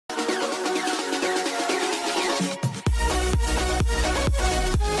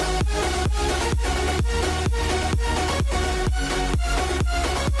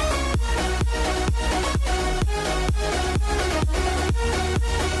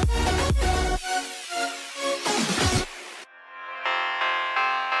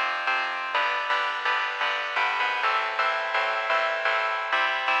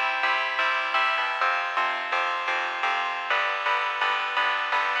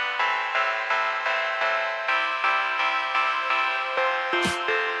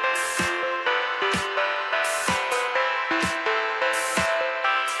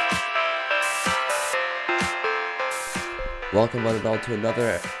Welcome one and all to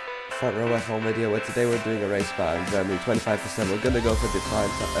another front row F1 video where today we're doing a race bar in Germany, 25%. We're going to go for the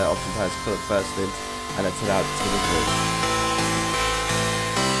option tires for the first stint and let's head out to the course.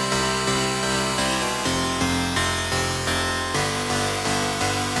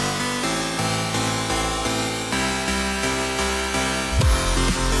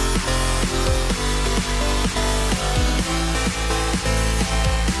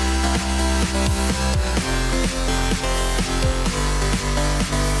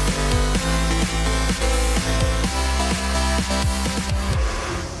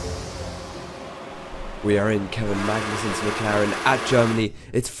 We are in Kevin Magnussen's McLaren at Germany.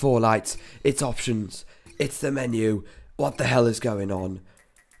 It's 4 lights, it's options, it's the menu. What the hell is going on?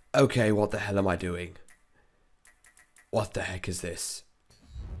 Okay, what the hell am I doing? What the heck is this?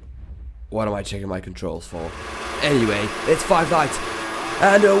 What am I checking my controls for? Anyway, it's 5 lights.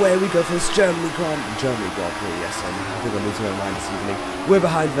 And away we go for this Germany Grand Prix. Yes, I think I'm losing my mind this evening. We're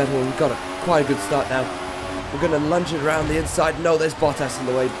behind Vettel. We've got quite a good start now. We're going to lunge it around the inside. No, there's Bottas in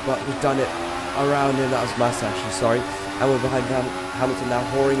the way, but we've done it around him. That was Massa actually, sorry. And we're behind Hamilton now,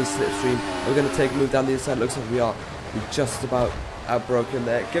 whoring his slipstream. We're going to take a move down the inside. Looks like we just about outbroke him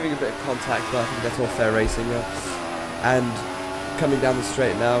there, giving a bit of contact, but I think that's all fair racing. And coming down the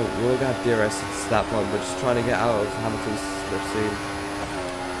straight now, we're going to have DRS and slap on. We're just trying to get out of Hamilton's slipstream.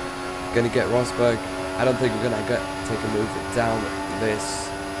 Going to get Rosberg. I don't think we're going to take a move down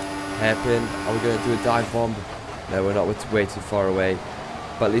this hairpin. Are we going to do a dive bomb? No, we're not. We're way too far away.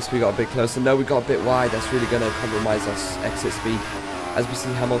 But at least we got a bit closer. No, we got a bit wide. That's really going to compromise our exit speed. As we see,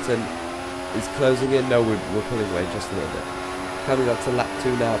 Hamilton is closing in. No, we're pulling away just a little bit. Coming up to lap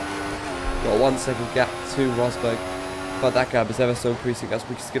 2 now. Got a 1 second gap to Rosberg. But that gap is ever so increasing. As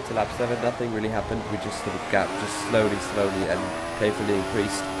we skip to lap 7, nothing really happened. We just hit a gap just slowly and painfully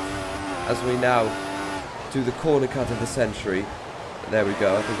increased. As we now do the corner cut of the century. There we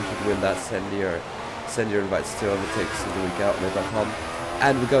go. I think we should win that. Send your invites to overtake the week outlet.com.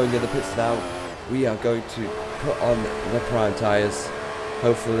 And we're going in the pits now. We are going to put on the prime tyres.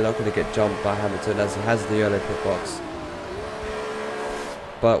 Hopefully we're not going to get jumped by Hamilton as he has the yellow pit box.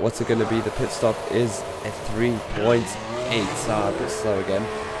 But what's it going to be? The pit stop is a 3.8. A bit slow again.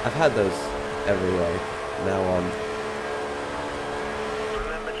 I've had those every way now on.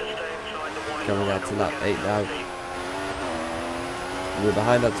 Coming out to lap 8 now. We're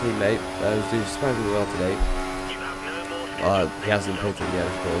behind our teammate who's doing surprisingly well today. He hasn't pitted yet,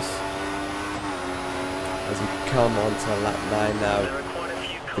 of course. As we come on to lap 9 now,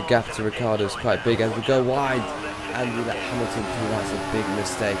 the gap to Ricciardo is quite big as we go wide, and we let Hamilton through. That's a big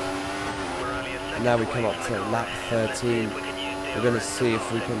mistake. And now we come up to lap 13. We're going to see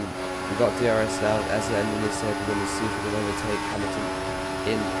if we can. We've got DRS now, as the engineer said. We're going to see if we can overtake Hamilton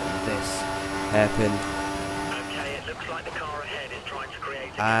in this hairpin.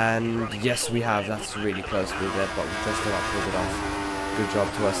 And yes, we have. That's really close to there, but we just about pulled it off. Good job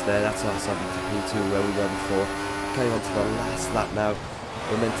to us there. That's our 7 to P2 where we were before. Coming on to the last lap now.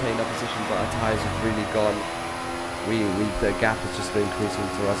 We'll maintain our position, but our tyres have really gone. The gap has just been increasing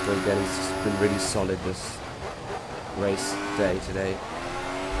to us again. It's just been really solid this race day today.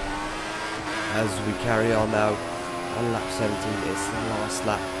 As we carry on now on lap 17, it's the last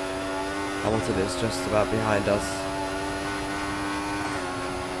lap. Hamilton is just about behind us.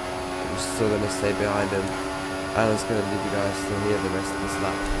 Still going to stay behind him. I'm just going to leave you guys to hear the rest of this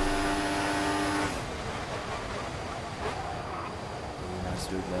lap. Nice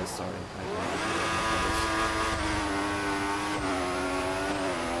move there, sorry.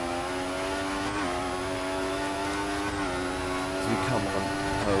 As we come on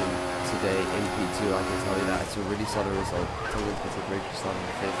home today in P2, I can tell you that it's a really solid result. Taking into consideration starting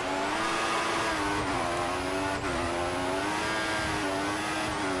 5th.